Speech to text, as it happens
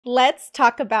Let's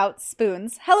talk about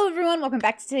spoons. Hello, everyone. Welcome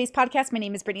back to today's podcast. My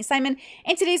name is Brittany Simon.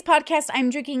 In today's podcast, I'm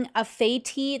drinking a Fae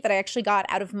tea that I actually got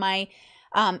out of my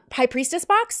High Priestess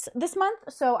box this month.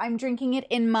 So I'm drinking it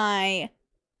in my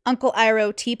Uncle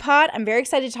Iroh teapot. I'm very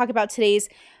excited to talk about today's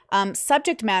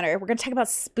subject matter. We're going to talk about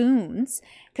spoons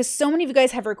because so many of you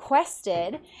guys have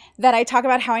requested that I talk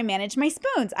about how I manage my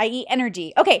spoons, i.e.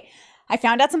 energy. Okay. I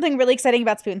found out something really exciting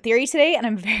about spoon theory today, and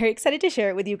I'm very excited to share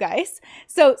it with you guys.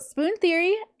 So spoon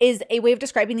theory is a way of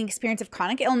describing the experience of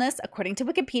chronic illness, according to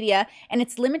Wikipedia, and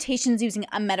its limitations using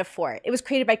a metaphor. It was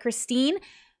created by Christine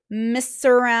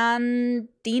Miserandino,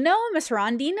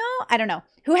 I don't know,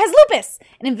 who has lupus,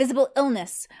 an invisible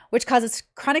illness, which causes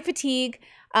chronic fatigue,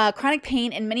 chronic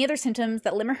pain, and many other symptoms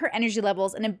that limit her energy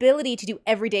levels and ability to do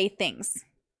everyday things.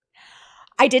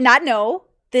 I did not know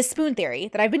this spoon theory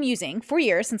that I've been using for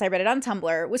years since I read it on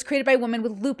Tumblr was created by a woman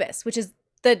with lupus, which is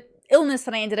the illness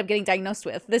that I ended up getting diagnosed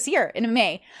with this year in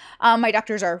May. My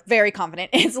doctors are very confident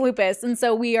it's lupus. And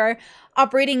so we are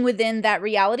operating within that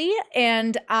reality.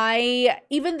 And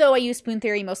even though I use spoon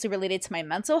theory mostly related to my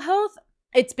mental health,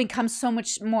 it's become so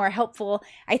much more helpful,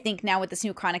 I think, now with this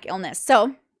new chronic illness.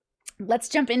 So let's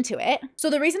jump into it. So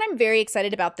the reason I'm very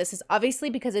excited about this is obviously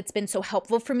because it's been so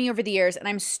helpful for me over the years, and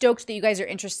I'm stoked that you guys are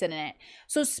interested in it.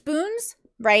 So spoons,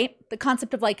 right? The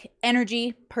concept of like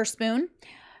energy per spoon.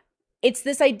 It's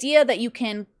this idea that you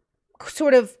can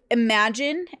sort of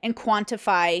imagine and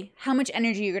quantify how much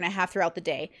energy you're going to have throughout the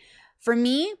day. For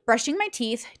me, brushing my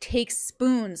teeth takes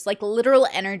spoons, like literal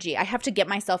energy. I have to get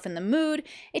myself in the mood.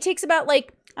 It takes about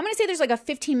I'm going to say there's like a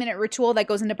 15-minute ritual that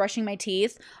goes into brushing my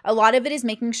teeth. A lot of it is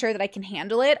making sure that I can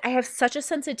handle it. I have such a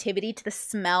sensitivity to the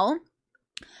smell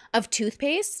of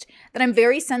toothpaste that I'm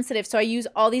very sensitive. So I use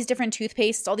all these different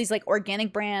toothpastes, all these like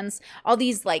organic brands, all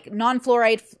these like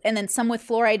non-fluoride and then some with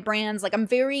fluoride brands. Like I'm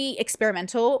very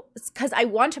experimental because I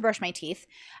want to brush my teeth.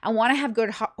 I want to have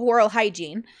good oral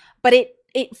hygiene, but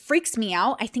it freaks me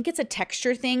out. I think it's a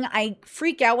texture thing. I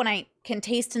freak out when I can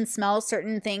taste and smell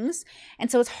certain things.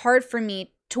 And so it's hard for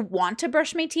me to want to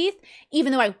brush my teeth,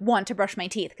 even though I want to brush my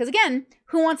teeth. Because again,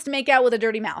 who wants to make out with a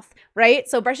dirty mouth, right?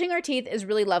 So brushing our teeth is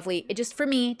really lovely. It just, for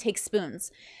me, takes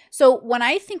spoons. So when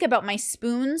I think about my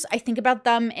spoons, I think about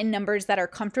them in numbers that are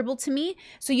comfortable to me.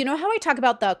 So you know how I talk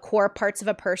about the core parts of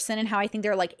a person and how I think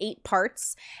there are like 8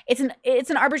 parts? It's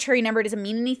an arbitrary number. It doesn't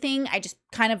mean anything. I just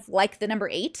kind of like the number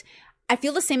 8. I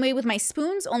feel the same way with my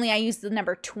spoons, only I use the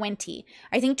number 20.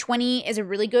 I think 20 is a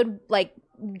really good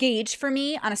gauge for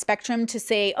me on a spectrum to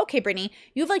say, okay, Brittany,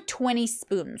 you have like 20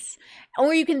 spoons.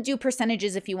 Or you can do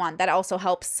percentages if you want. That also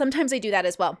helps. Sometimes I do that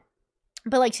as well.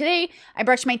 But like today, I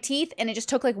brushed my teeth and it just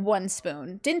took like 1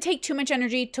 spoon. Didn't take too much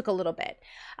energy, took a little bit.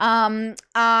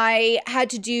 I had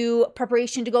to do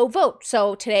preparation to go vote.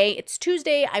 So today, it's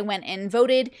Tuesday, I went and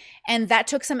voted and that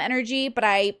took some energy, but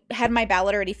I had my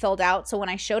ballot already filled out. So when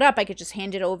I showed up, I could just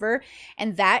hand it over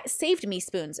and that saved me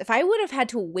spoons. If I would have had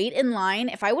to wait in line,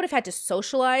 if I would have had to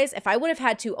socialize, if I would have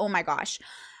had to, oh my gosh,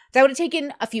 that would have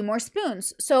taken a few more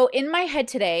spoons. So in my head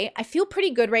today, I feel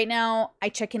pretty good right now. I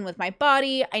check in with my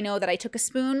body. I know that I took a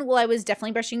spoon while I was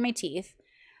definitely brushing my teeth.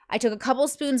 I took a couple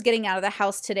spoons getting out of the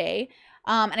house today.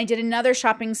 And I did another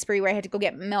shopping spree where I had to go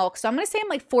get milk. So I'm going to say I'm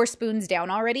like 4 spoons down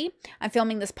already. I'm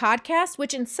filming this podcast,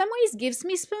 which in some ways gives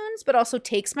me spoons, but also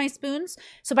takes my spoons.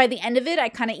 So by the end of it, I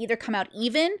kind of either come out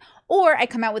even or I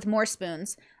come out with more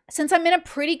spoons. Since I'm in a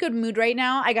pretty good mood right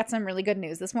now, I got some really good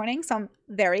news this morning, so I'm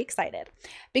very excited.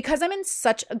 Because I'm in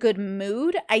such a good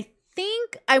mood, I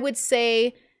think I would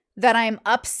say that I'm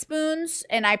up spoons,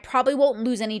 and I probably won't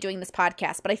lose any doing this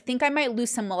podcast, but I think I might lose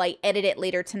some while I edit it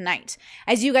later tonight.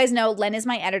 As you guys know, Len is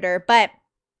my editor, but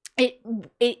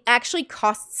it actually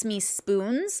costs me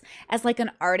spoons as like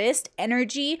an artist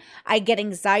energy. I get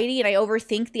anxiety and I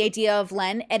overthink the idea of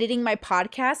Len editing my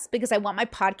podcast because I want my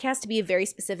podcast to be a very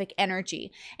specific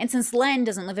energy. And since Len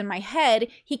doesn't live in my head,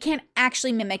 he can't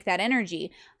actually mimic that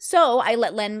energy. So I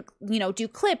let Len, do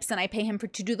clips and I pay him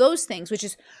to do those things, which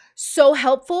is so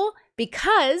helpful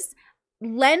because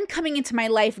Len coming into my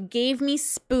life gave me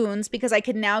spoons because I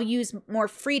could now use more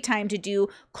free time to do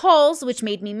calls, which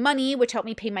made me money, which helped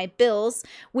me pay my bills,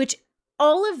 which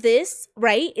all of this,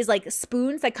 right, is like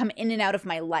spoons that come in and out of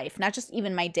my life, not just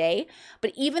even my day,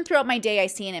 but even throughout my day, I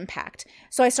see an impact.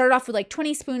 So I started off with like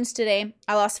 20 spoons today.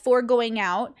 I lost 4 going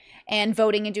out and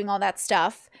voting and doing all that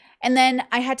stuff. And then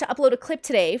I had to upload a clip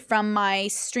today from my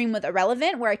stream with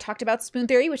Irrelevant where I talked about spoon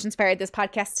theory, which inspired this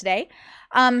podcast today.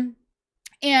 And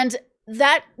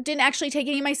that didn't actually take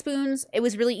any of my spoons. It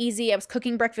was really easy. I was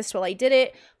cooking breakfast while I did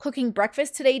it. Cooking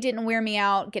breakfast today didn't wear me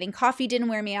out. Getting coffee didn't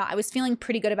wear me out. I was feeling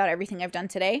pretty good about everything I've done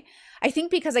today. I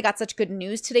think because I got such good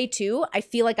news today too, I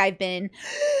feel like I've been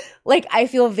like, I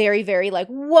feel very, very like,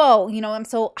 whoa, you know, I'm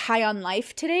so high on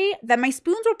life today that my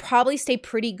spoons will probably stay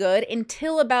pretty good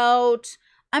until about,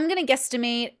 I'm going to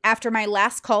guesstimate after my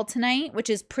last call tonight,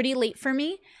 which is pretty late for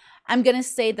me. I'm going to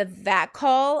say that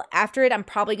call, after it, I'm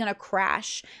probably going to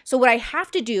crash. So what I have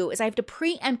to do is I have to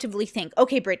preemptively think,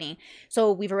 okay, Brittany,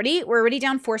 so we're already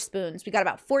down 4 spoons. We got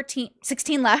about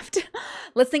 16 left.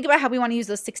 Let's think about how we want to use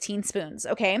those 16 spoons,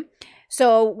 okay?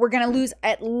 So we're going to lose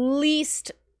at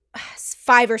least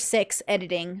 5 or 6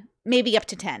 editing, maybe up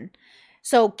to 10.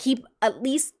 So keep at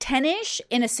least 10-ish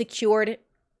in a secured,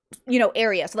 you know,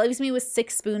 area. So that leaves me with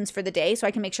 6 spoons for the day so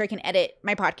I can make sure I can edit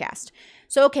my podcast.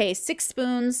 So, okay, 6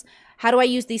 spoons. How do I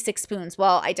use these 6 spoons?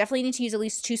 Well, I definitely need to use at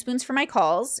least 2 spoons for my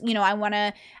calls. You know, I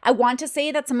want to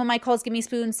say that some of my calls give me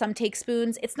spoons, some take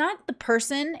spoons. It's not the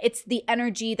person, it's the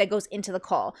energy that goes into the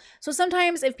call. So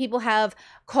sometimes if people have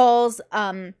calls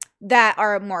that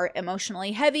are more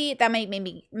emotionally heavy, that might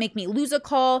make me lose a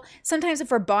call. Sometimes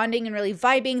if we're bonding and really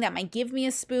vibing, that might give me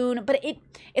a spoon. But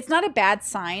it's not a bad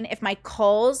sign if my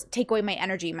calls take away my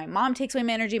energy. My mom takes away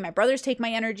my energy. My brothers take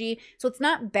my energy. So it's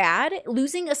not bad.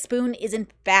 Losing a spoon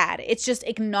isn't bad. It's just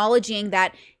acknowledging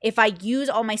that if I use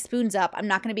all my spoons up, I'm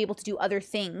not going to be able to do other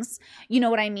things. You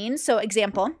know what I mean? So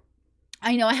example,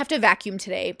 I know I have to vacuum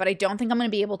today, but I don't think I'm going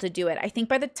to be able to do it. I think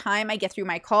by the time I get through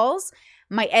my calls,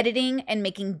 my editing and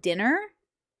making dinner,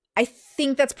 I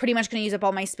think that's pretty much going to use up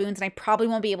all my spoons and I probably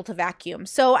won't be able to vacuum.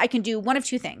 So I can do one of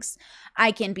 2 things.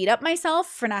 I can beat up myself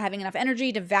for not having enough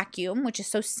energy to vacuum, which is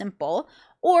so simple,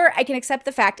 or I can accept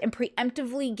the fact and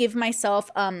preemptively give myself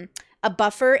a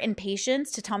buffer and patience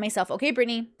to tell myself, okay,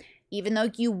 Brittany, even though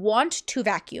you want to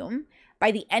vacuum, by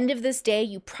the end of this day,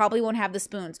 you probably won't have the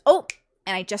spoons. Oh,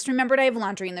 and I just remembered I have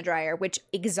laundry in the dryer, which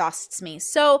exhausts me.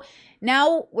 So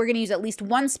now we're going to use at least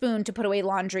 1 spoon to put away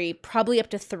laundry, probably up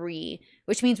to 3,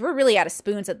 which means we're really out of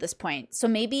spoons at this point. So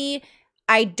maybe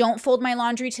I don't fold my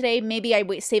laundry today. Maybe I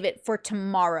save it for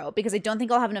tomorrow because I don't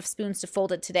think I'll have enough spoons to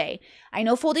fold it today. I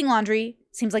know folding laundry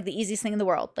seems like the easiest thing in the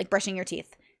world, like brushing your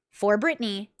teeth. For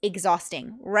Brittany,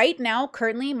 exhausting. Right now,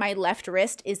 currently, my left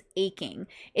wrist is aching.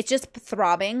 It's just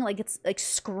throbbing, like it's like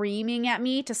screaming at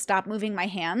me to stop moving my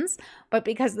hands. But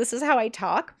because this is how I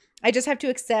talk, I just have to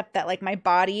accept that like my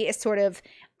body is sort of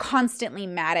constantly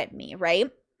mad at me,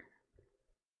 right?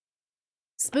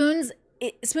 Spoon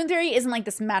theory isn't like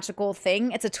this magical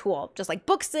thing. It's a tool, just like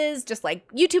books is, just like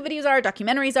YouTube videos are,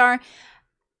 documentaries are.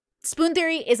 Spoon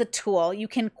theory is a tool. You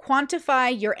can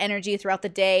quantify your energy throughout the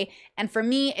day. And for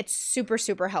me, it's super,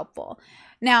 super helpful.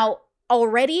 Now,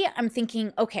 already I'm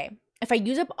thinking, okay, if I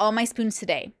use up all my spoons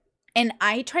today, and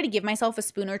I try to give myself a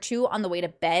spoon or 2 on the way to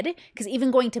bed, because even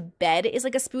going to bed is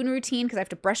like a spoon routine because I have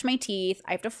to brush my teeth,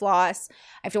 I have to floss, I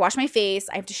have to wash my face,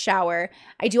 I have to shower.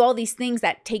 I do all these things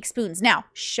that take spoons. Now,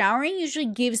 showering usually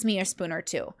gives me a spoon or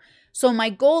 2. So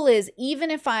my goal is, even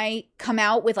if I come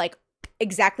out with like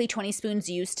exactly 20 spoons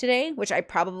used today, which I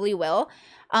probably will,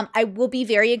 I will be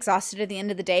very exhausted at the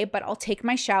end of the day, but I'll take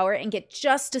my shower and get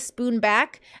just a spoon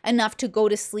back, enough to go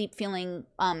to sleep feeling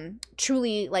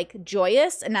truly like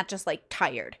joyous and not just like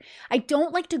tired. I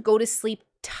don't like to go to sleep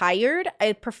tired.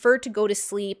 I prefer to go to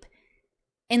sleep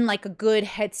in like a good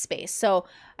headspace. So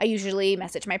I usually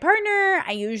message my partner.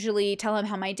 I usually tell him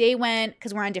how my day went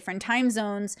because we're on different time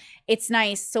zones. It's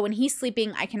nice. So when he's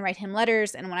sleeping, I can write him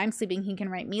letters. And when I'm sleeping, he can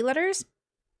write me letters.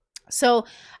 So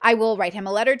I will write him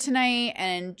a letter tonight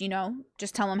and, you know,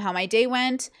 just tell him how my day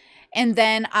went. And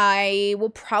then I will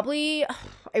probably,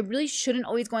 I really shouldn't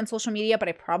always go on social media, but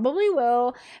I probably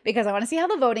will because I want to see how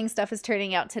the voting stuff is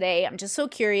turning out today. I'm just so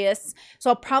curious. So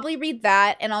I'll probably read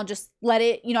that and I'll just let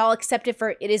it, you know, I'll accept it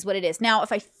for it is what it is. Now,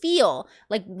 if I feel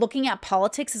like looking at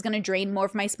politics is going to drain more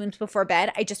of my spoons before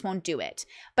bed, I just won't do it.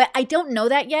 But I don't know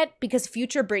that yet because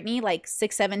future Brittany, like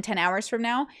 6, 7, 10 hours from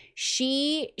now,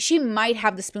 she might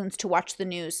have the spoons to watch the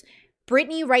news.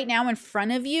 Brittany right now in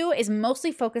front of you is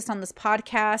mostly focused on this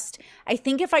podcast. I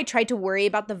think if I tried to worry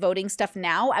about the voting stuff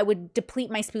now, I would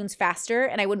deplete my spoons faster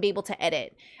and I wouldn't be able to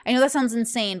edit. I know that sounds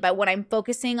insane, but when I'm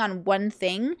focusing on one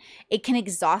thing, it can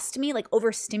exhaust me, like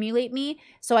overstimulate me.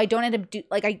 So I don't end up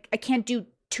I can't do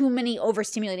too many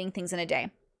overstimulating things in a day.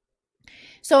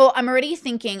 So I'm already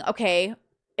thinking, okay,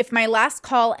 if my last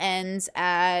call ends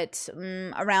at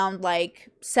around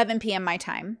like 7 p.m. my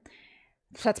time,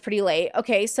 that's pretty late.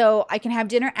 Okay, so I can have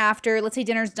dinner after. Let's say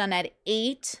dinner's done at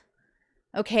 8.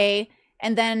 Okay,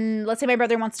 and then let's say my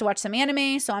brother wants to watch some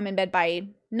anime, so I'm in bed by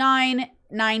 9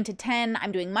 to 10,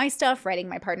 I'm doing my stuff, writing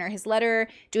my partner his letter,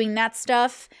 doing that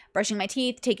stuff, brushing my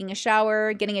teeth, taking a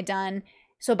shower, getting it done.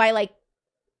 So by like,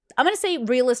 I'm going to say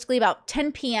realistically about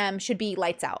 10 p.m. should be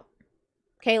lights out.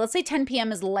 Okay, let's say 10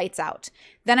 p.m. is lights out.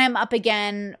 Then I'm up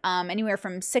again anywhere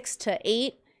from 6 to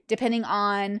 8, depending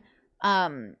on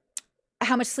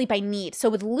how much sleep I need. So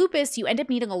with lupus, you end up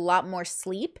needing a lot more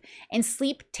sleep, and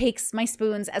sleep takes my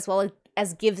spoons as well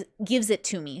as gives it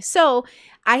to me. So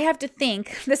I have to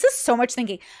think, this is so much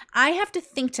thinking. I have to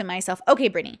think to myself, okay,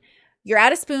 Brittany, you're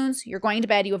out of spoons, you're going to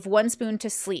bed, you have 1 spoon to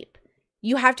sleep.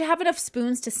 You have to have enough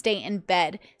spoons to stay in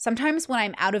bed. Sometimes when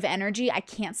I'm out of energy, I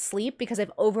can't sleep because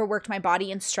I've overworked my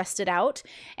body and stressed it out.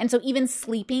 And so even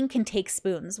sleeping can take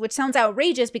spoons, which sounds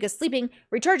outrageous because sleeping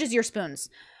recharges your spoons.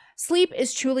 Sleep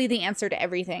is truly the answer to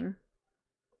everything.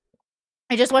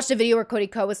 I just watched a video where Cody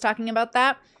Ko was talking about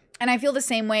that. And I feel the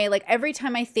same way. Like every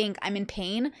time I think I'm in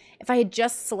pain, if I had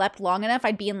just slept long enough,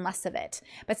 I'd be in less of it.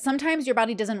 But sometimes your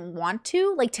body doesn't want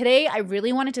to. Like today, I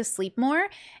really wanted to sleep more,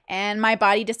 and my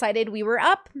body decided we were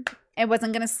up. It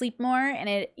wasn't going to sleep more, and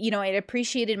it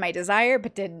appreciated my desire,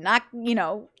 but did not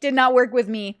work with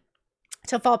me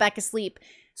to fall back asleep.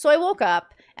 So I woke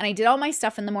up and I did all my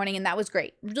stuff in the morning, and that was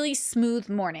great. Really smooth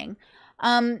morning.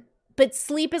 But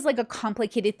sleep is like a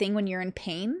complicated thing when you're in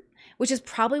pain, which is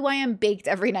probably why I'm baked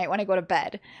every night when I go to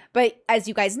bed. But as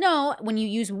you guys know, when you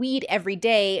use weed every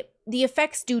day, the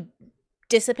effects do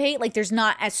dissipate. Like there's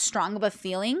not as strong of a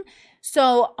feeling.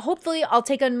 So hopefully I'll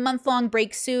take a month-long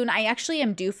break soon. I actually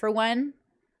am due for one.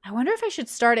 I wonder if I should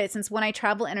start it, since when I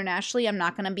travel internationally, I'm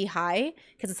not going to be high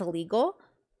because it's illegal.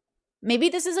 Maybe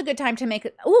this is a good time to make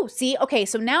it. Oh, see? Okay,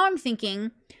 so now I'm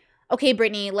thinking, okay,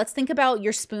 Brittany, let's think about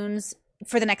your spoons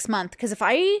for the next month. Because if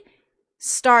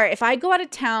I go out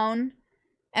of town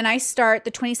and I start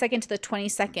the 22nd to the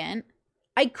 22nd,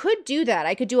 I could do that.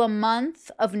 I could do a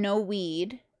month of no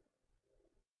weed.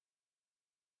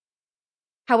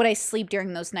 How would I sleep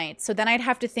during those nights? So then I'd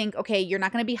have to think, okay, you're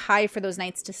not going to be high for those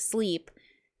nights to sleep,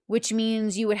 which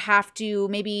means you would have to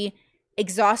maybe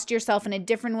exhaust yourself in a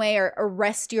different way, or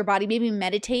rest your body, maybe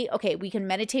meditate. Okay, we can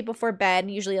meditate before bed.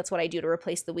 Usually that's what I do to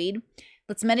replace the weed.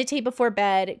 Let's meditate before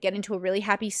bed, get into a really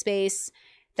happy space.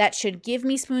 That should give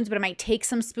me spoons, but it might take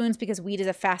some spoons because weed is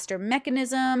a faster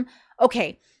mechanism.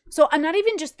 Okay, so I'm not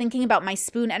even just thinking about my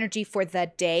spoon energy for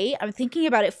the day. I'm thinking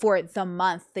about it for the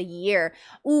month, the year.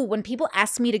 Ooh, when people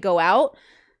ask me to go out,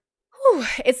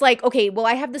 it's like, okay, well,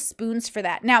 I have the spoons for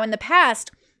that. Now, in the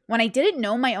past, when I didn't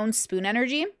know my own spoon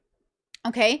energy,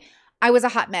 okay, I was a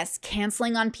hot mess,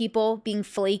 canceling on people, being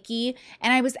flaky.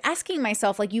 And I was asking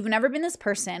myself, like, you've never been this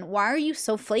person. Why are you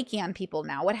so flaky on people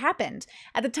now? What happened?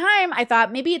 At the time, I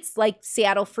thought maybe it's like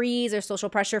Seattle freeze or social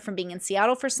pressure from being in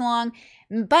Seattle for so long.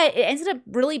 But it ended up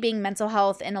really being mental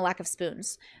health and a lack of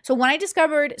spoons. So when I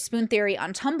discovered spoon theory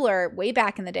on Tumblr way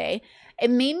back in the day,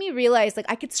 it made me realize like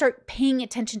I could start paying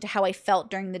attention to how I felt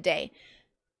during the day.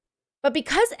 But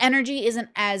because energy isn't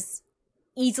as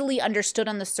easily understood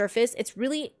on the surface, it's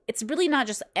really not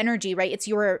just energy, right? It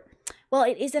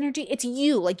is energy. It's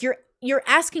you. Like you're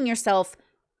asking yourself,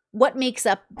 what makes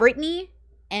up Brittany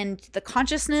and the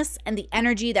consciousness and the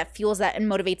energy that fuels that and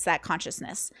motivates that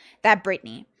consciousness, that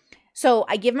Brittany. So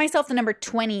I give myself the number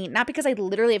 20, not because I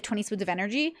literally have 20 spoons of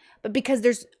energy, but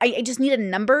because I just need a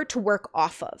number to work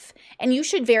off of. And you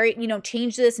should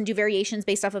change this and do variations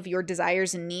based off of your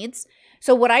desires and needs.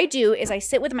 So what I do is I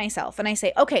sit with myself and I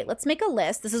say, okay, let's make a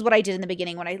list. This is what I did in the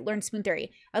beginning when I learned spoon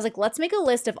theory. I was like, let's make a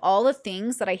list of all the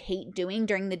things that I hate doing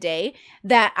during the day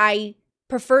that I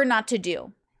prefer not to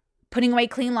do. Putting away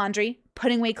clean laundry,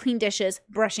 putting away clean dishes,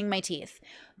 brushing my teeth.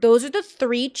 Those are the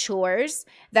 3 chores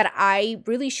that I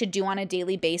really should do on a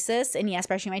daily basis. And yes,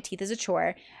 brushing my teeth is a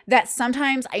chore that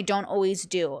sometimes I don't always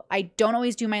do. I don't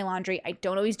always do my laundry. I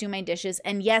don't always do my dishes.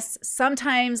 And yes,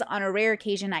 sometimes on a rare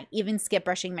occasion, I even skip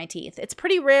brushing my teeth. It's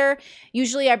pretty rare.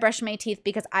 Usually I brush my teeth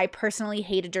because I personally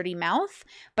hate a dirty mouth.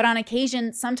 But on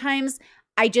occasion, sometimes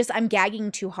I'm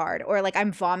gagging too hard, or like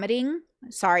I'm vomiting.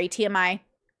 Sorry, TMI.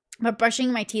 But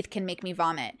brushing my teeth can make me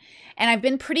vomit. And I've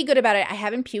been pretty good about it. I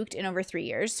haven't puked in over 4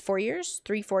 years, 4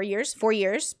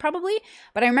 years probably.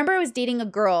 But I remember I was dating a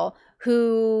girl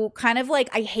who kind of like,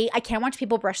 I can't watch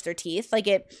people brush their teeth. Like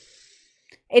it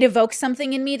evokes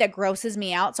something in me that grosses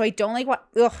me out. So I don't like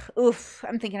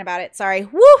I'm thinking about it. Sorry.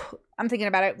 Woo! I'm thinking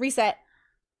about it. Reset.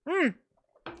 I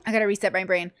gotta reset my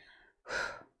brain.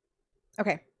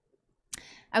 Okay.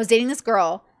 I was dating this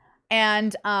girl,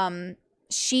 and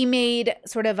she made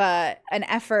sort of an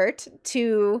effort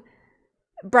to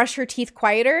brush her teeth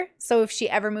quieter. So if she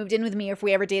ever moved in with me, or if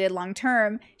we ever dated long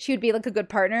term, she would be like a good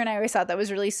partner. And I always thought that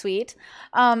was really sweet.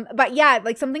 But yeah,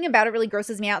 like something about it really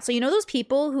grosses me out. So you know those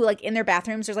people who like in their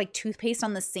bathrooms, there's like toothpaste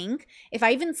on the sink. If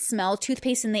I even smell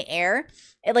toothpaste in the air,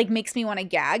 it like makes me want to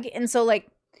gag. And so like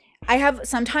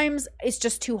sometimes it's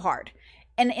just too hard.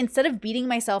 And instead of beating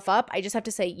myself up, I just have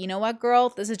to say, you know what, girl,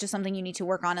 this is just something you need to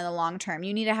work on in the long term.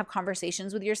 You need to have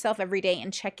conversations with yourself every day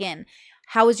and check in.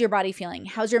 How is your body feeling?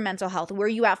 How's your mental health? Where are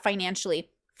you at financially?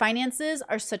 Finances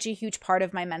are such a huge part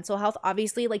of my mental health.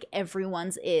 Obviously, like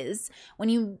everyone's is.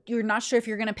 When you're not sure if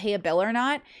you're going to pay a bill or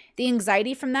not, the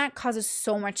anxiety from that causes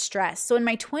so much stress. So in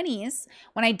my 20s,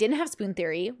 when I didn't have spoon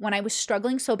theory, when I was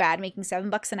struggling so bad, making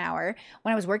 $7 an hour,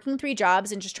 when I was working 3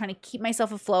 jobs and just trying to keep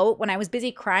myself afloat, when I was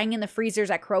busy crying in the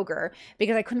freezers at Kroger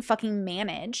because I couldn't fucking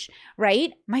manage,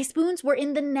 right? My spoons were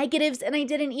in the negatives and I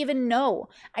didn't even know.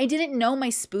 I didn't know my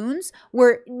spoons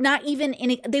were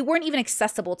they weren't even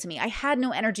accessible to me. I had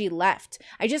no energy left.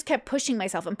 I just kept pushing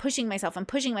myself and pushing myself and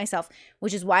pushing myself,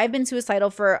 which is why I've been suicidal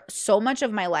for so much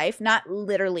of my life. Not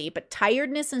literally, but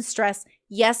tiredness and stress,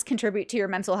 yes, contribute to your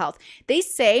mental health. They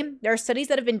say there are studies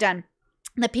that have been done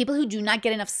that people who do not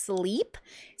get enough sleep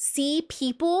see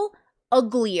people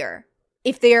uglier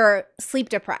if they're sleep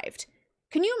deprived.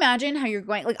 Can you imagine how you're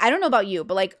going? Like, I don't know about you,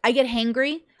 but like I get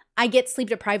hangry. I get sleep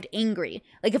deprived angry.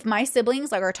 Like if my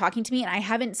siblings like are talking to me and I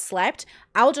haven't slept,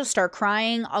 I'll just start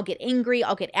crying. I'll get angry.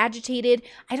 I'll get agitated.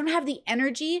 I don't have the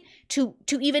energy to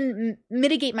even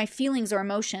mitigate my feelings or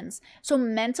emotions. So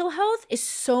mental health is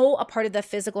so a part of the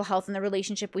physical health and the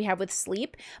relationship we have with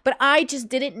sleep. But I just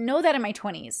didn't know that in my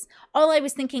 20s. All I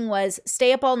was thinking was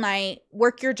stay up all night,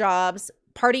 work your jobs,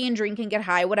 party and drink and get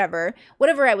high, whatever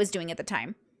I was doing at the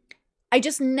time. I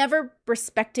just never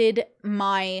respected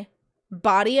my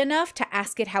body enough to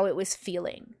ask it how it was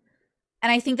feeling.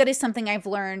 And I think that is something I've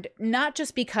learned, not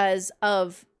just because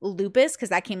of lupus, because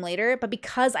that came later, but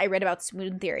because I read about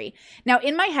spoon theory. Now,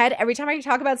 in my head, every time I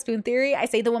talk about spoon theory, I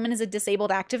say the woman is a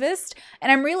disabled activist,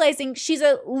 and I'm realizing she's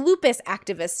a lupus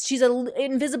activist. She's an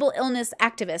invisible illness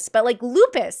activist, but like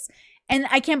lupus. And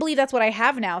I can't believe that's what I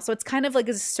have now. So it's kind of like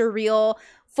a surreal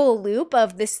full loop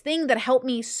of this thing that helped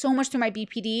me so much through my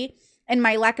BPD and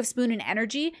my lack of spoon and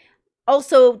energy,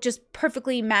 also just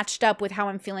perfectly matched up with how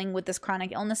I'm feeling with this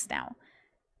chronic illness now.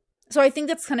 So I think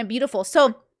that's kind of beautiful.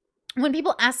 So when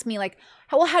people ask me like,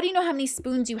 how do you know how many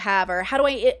spoons you have? Or how do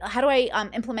I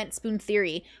implement spoon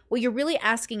theory? What you're really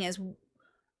asking is,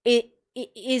 how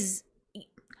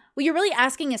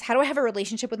do I have a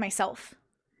relationship with myself?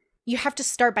 You have to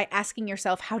start by asking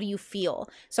yourself, how do you feel?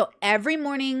 So every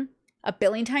morning, a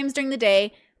billion times during the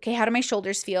day, okay, how do my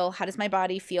shoulders feel? How does my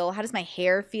body feel? How does my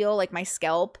hair feel, like my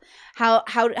scalp? How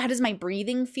does my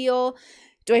breathing feel?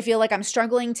 Do I feel like I'm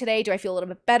struggling today? Do I feel a little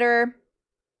bit better?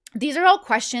 These are all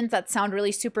questions that sound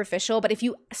really superficial, but if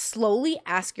you slowly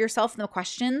ask yourself the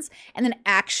questions and then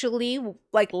actually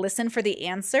like listen for the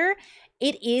answer,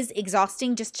 it is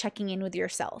exhausting just checking in with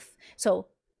yourself. So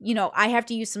I have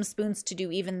to use some spoons to do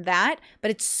even that,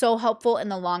 but it's so helpful in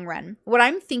the long run. What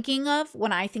I'm thinking of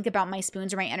when I think about my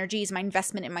spoons or my energy is my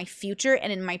investment in my future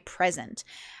and in my present.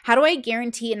 How do I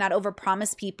guarantee and not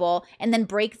overpromise people and then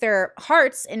break their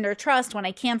hearts and their trust when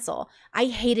I cancel? I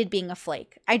hated being a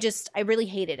flake. I really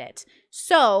hated it.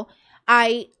 So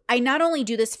I not only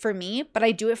do this for me, but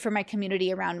I do it for my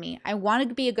community around me. I want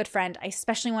to be a good friend. I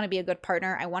especially want to be a good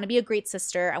partner. I want to be a great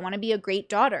sister. I want to be a great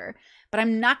daughter. But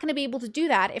I'm not going to be able to do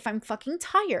that if I'm fucking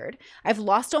tired. I've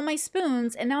lost all my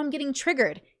spoons and now I'm getting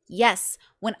triggered. Yes,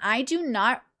 when I do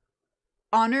not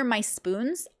honor my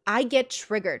spoons, I get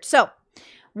triggered. So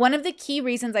one of the key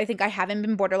reasons I think I haven't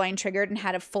been borderline triggered and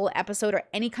had a full episode or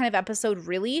any kind of episode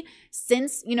really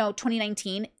since,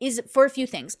 2019 is for a few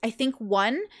things. I think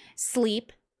 1,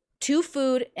 sleep, 2,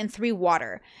 food, and 3,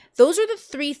 water. Those are the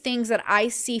 3 things that I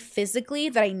see physically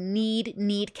that I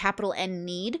need, capital N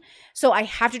need. So I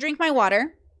have to drink my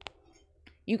water.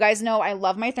 You guys know I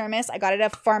love my thermos. I got it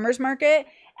at a farmer's market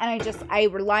and I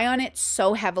rely on it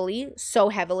so heavily.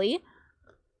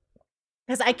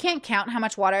 Because I can't count how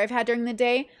much water I've had during the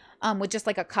day with just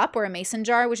like a cup or a mason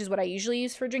jar, which is what I usually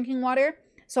use for drinking water.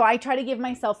 So I try to give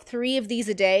myself 3 of these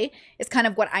a day. It's kind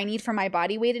of what I need for my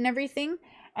body weight and everything.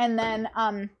 And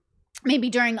then maybe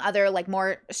during other like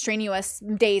more strenuous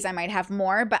days, I might have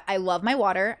more, but I love my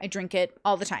water. I drink it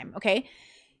all the time. Okay.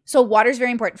 So water is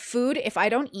very important. Food, if I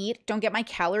don't eat, don't get my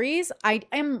calories, I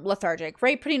am lethargic,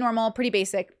 right? Pretty normal, pretty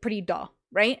basic, pretty duh,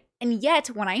 right? And yet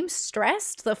when I'm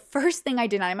stressed, the first thing I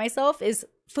deny myself is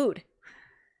food.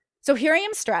 So here I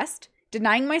am stressed.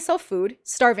 denying myself food,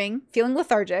 starving, feeling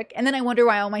lethargic, and then I wonder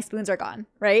why all my spoons are gone,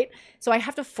 right? So I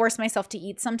have to force myself to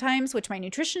eat sometimes, which my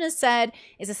nutritionist said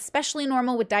is especially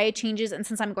normal with diet changes. And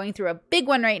since I'm going through a big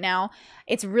one right now,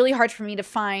 it's really hard for me to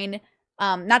find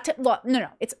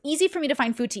it's easy for me to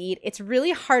find food to eat. It's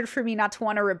really hard for me not to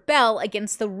want to rebel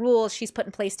against the rules she's put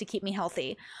in place to keep me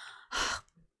healthy.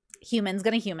 Human's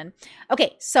gonna human.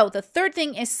 Okay, so the third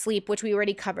thing is sleep, which we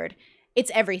already covered.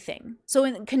 It's everything. So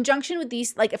in conjunction with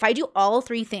these, like if I do all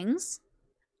three things,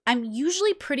 I'm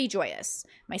usually pretty joyous.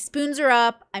 My spoons are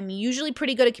up. I'm usually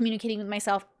pretty good at communicating with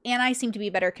myself, and I seem to be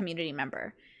a better community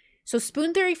member. So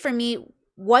spoon theory for me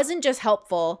wasn't just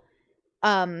helpful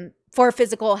for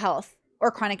physical health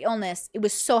or chronic illness. It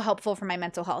was so helpful for my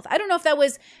mental health. I don't know if that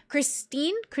was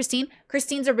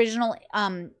Christine's original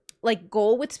like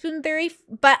goal with spoon theory,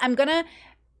 but I'm gonna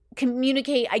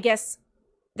communicate, I guess,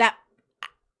 that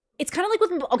it's kind of like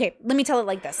with, okay, let me tell it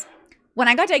like this. When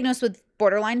I got diagnosed with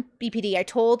borderline BPD, I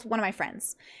told one of my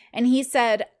friends, and he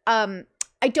said,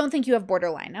 I don't think you have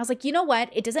borderline. I was like, you know what?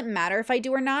 It doesn't matter if I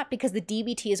do or not, because the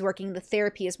DBT is working, the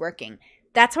therapy is working.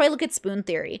 That's how I look at spoon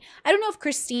theory. I don't know if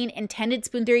Christine intended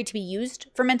spoon theory to be used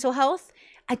for mental health.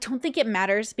 I don't think it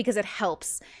matters because it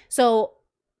helps. So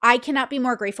I cannot be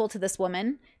more grateful to this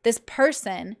woman. This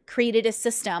person created a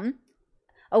system,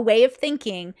 a way of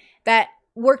thinking that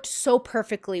worked so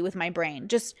perfectly with my brain,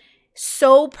 just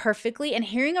so perfectly. And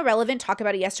hearing a relevant talk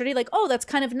about it yesterday, like, oh, that's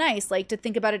kind of nice, like to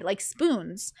think about it like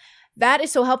spoons. That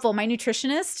is so helpful. My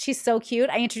nutritionist, she's so cute.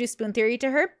 I introduced spoon theory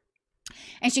to her,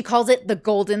 and she calls it the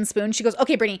golden spoon. She goes,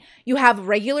 okay, Brittany, you have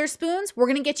regular spoons. We're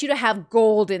going to get you to have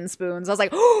golden spoons. I was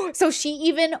like, oh, so she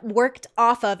even worked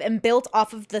off of and built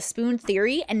off of the spoon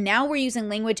theory. And now we're using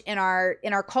language in our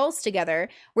calls together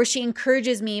where she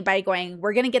encourages me by going,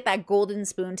 we're going to get that golden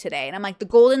spoon today. And I'm like, the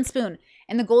golden spoon.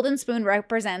 And the golden spoon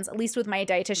represents, at least with my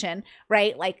dietitian,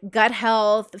 right? Like gut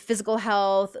health, physical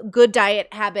health, good diet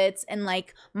habits, and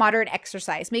like moderate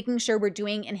exercise, making sure we're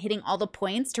doing and hitting all the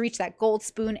points to reach that gold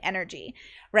spoon energy,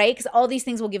 right? Because all these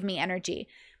things will give me energy.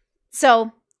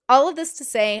 So all of this to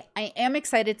say, I am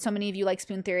excited so many of you like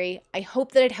spoon theory. I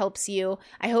hope that it helps you.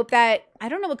 I hope that, I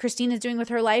don't know what Christine is doing with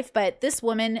her life, but this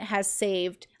woman has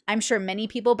saved, I'm sure, many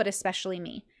people, but especially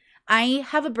me. I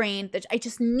have a brain that I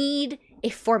just need a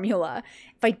formula.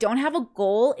 If I don't have a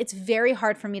goal, it's very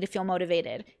hard for me to feel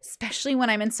motivated, especially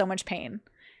when I'm in so much pain.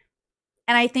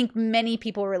 And I think many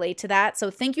people relate to that.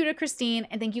 So thank you to Christine,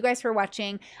 and thank you guys for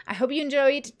watching. I hope you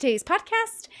enjoyed today's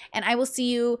podcast, and I will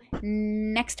see you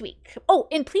next week. Oh,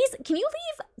 and please, can you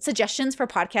leave suggestions for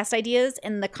podcast ideas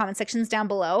in the comment sections down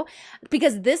below?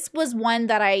 Because this was one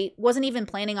that I wasn't even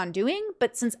planning on doing,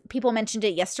 but since people mentioned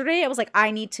it yesterday, I was like, I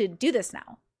need to do this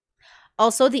now.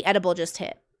 Also, the edible just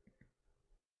hit.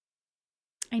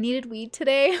 I needed weed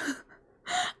today.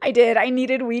 I did. I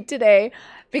needed weed today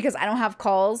because I don't have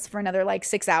calls for another like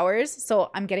 6 hours. So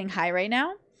I'm getting high right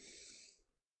now.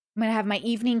 I'm going to have my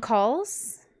evening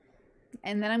calls,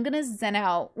 and then I'm going to zen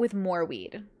out with more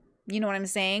weed. You know what I'm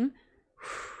saying?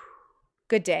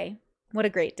 Good day. What a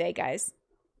great day, guys.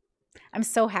 I'm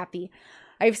so happy.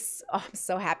 I'm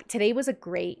so happy. Today was a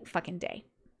great fucking day.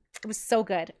 It was so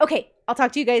good. Okay, I'll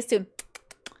talk to you guys soon.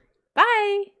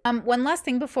 Bye. One last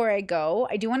thing before I go.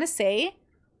 I do want to say,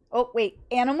 oh, wait,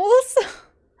 animals?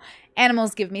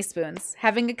 Animals give me spoons.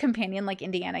 Having a companion like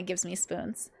Indiana gives me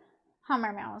spoons.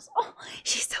 Hummer mouse. Oh,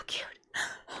 she's so cute.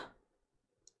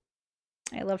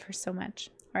 I love her so much.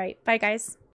 All right, bye,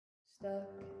 guys. Stuck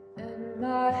in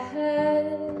my head,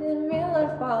 in real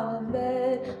life I'm in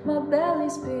bed, my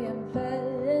belly's being fed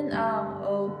and I'm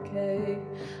okay,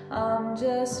 I'm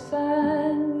just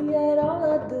fine, yet all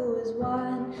I do is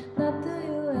whine, not to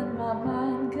you in my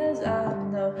mind, cause I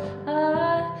know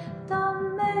I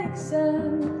don't make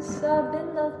sense, I've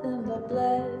been nothing but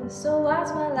blessed, so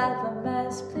why's my life a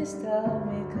mess, please tell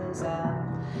me, cause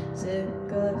I'm sick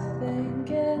of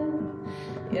thinking,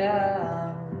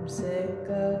 yeah, I'm sick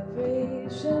of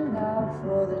reaching out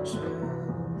for the truth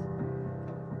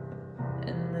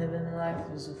and living life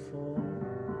as a fool.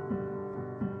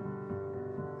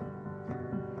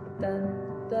 Dun